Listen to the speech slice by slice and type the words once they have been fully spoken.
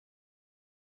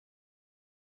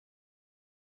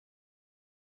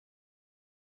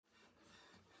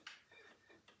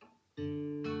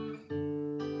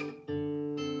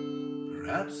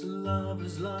Perhaps love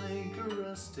is like a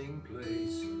resting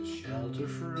place, a shelter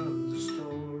from the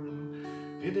storm.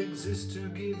 It exists to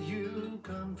give you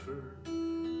comfort,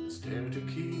 it's there to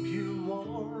keep you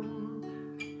warm.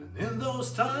 And in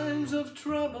those times of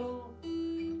trouble,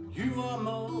 you are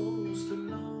most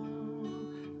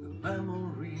alone. The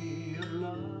memory of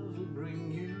love will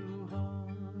bring you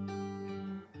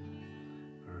home.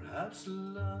 Perhaps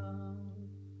love.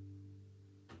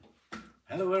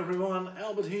 Hello everyone,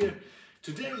 Albert here.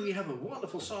 Today we have a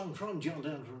wonderful song from John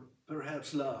Denver,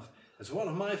 Perhaps Love. It's one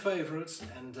of my favorites,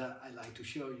 and I like to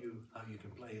show you how you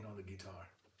can play it on the guitar.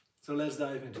 So let's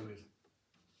dive into it.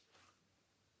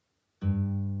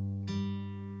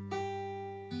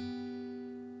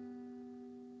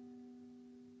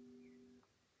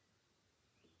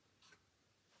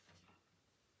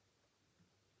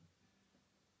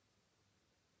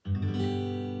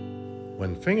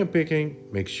 When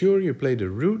fingerpicking, make sure you play the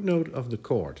root note of the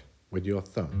chord with your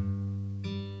thumb.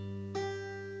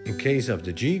 In case of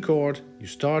the G chord, you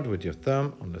start with your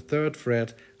thumb on the 3rd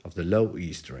fret of the low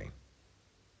E string.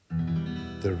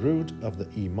 The root of the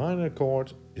E minor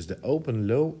chord is the open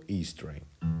low E string.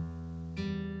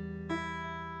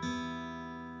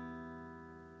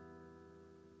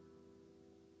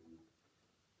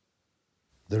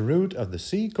 The root of the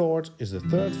C chord is the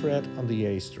 3rd fret on the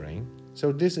A string,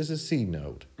 so this is a C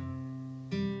note.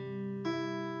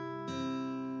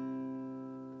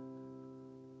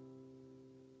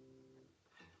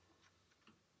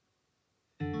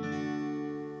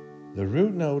 The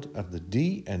root note of the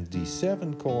D and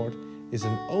D7 chord is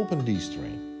an open D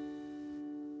string.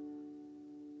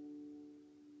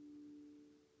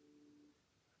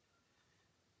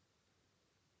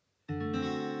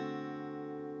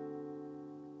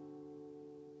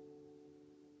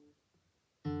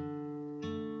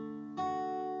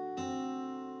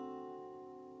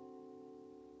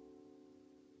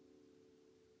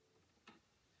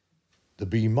 The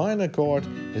B minor chord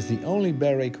is the only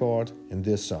barré chord in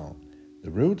this song. The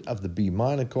root of the B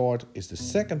minor chord is the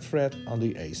 2nd fret on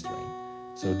the A string,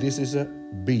 so this is a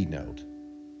B note.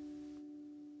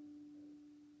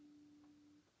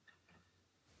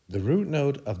 The root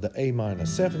note of the A minor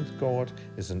 7th chord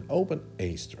is an open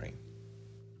A string.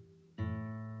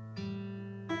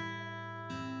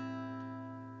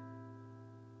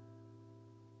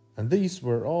 And these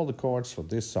were all the chords for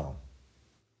this song.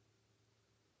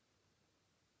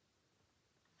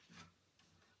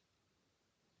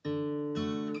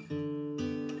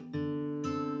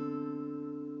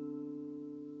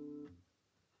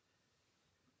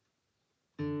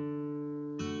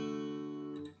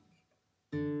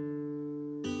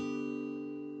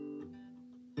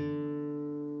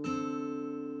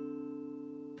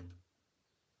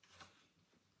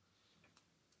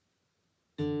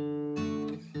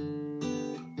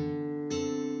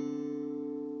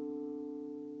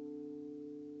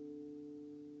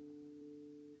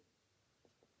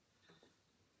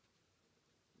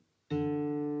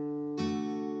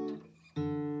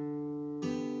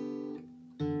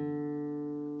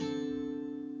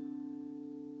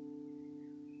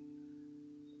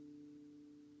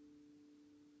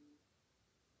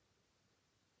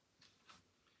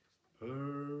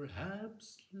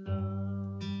 Perhaps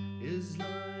love is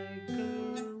like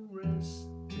a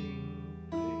resting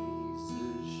place, a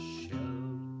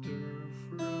shelter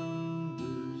from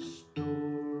the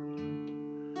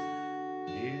storm.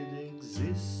 It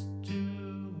exists to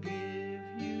give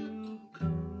you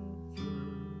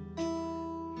comfort,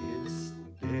 it's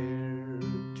there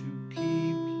to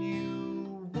keep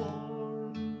you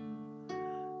warm.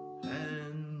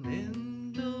 And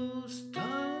in those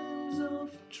times of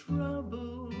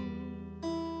trouble,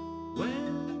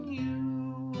 when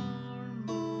you are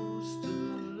most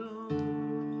alone,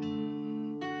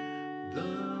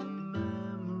 the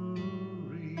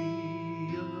memory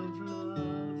of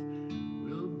love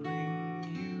will bring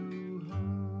you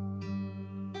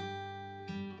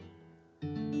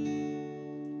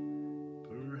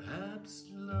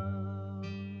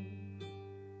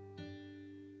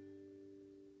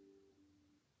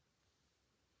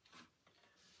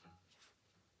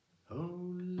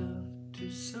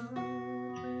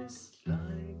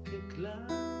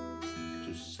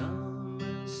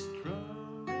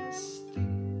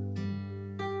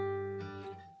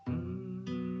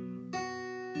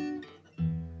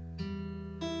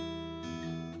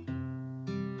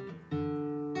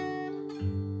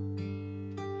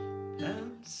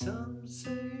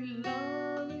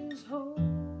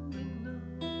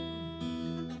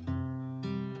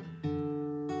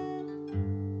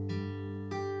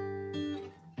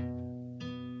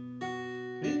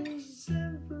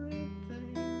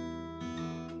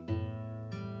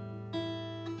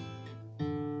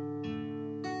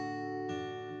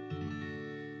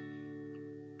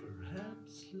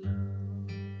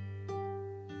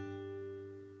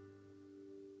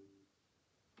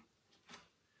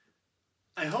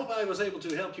I hope I was able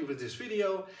to help you with this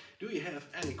video. Do you have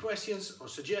any questions or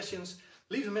suggestions?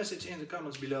 Leave a message in the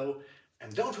comments below.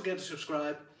 And don't forget to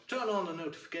subscribe, turn on the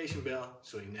notification bell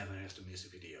so you never have to miss a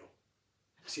video.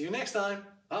 See you next time.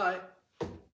 Bye.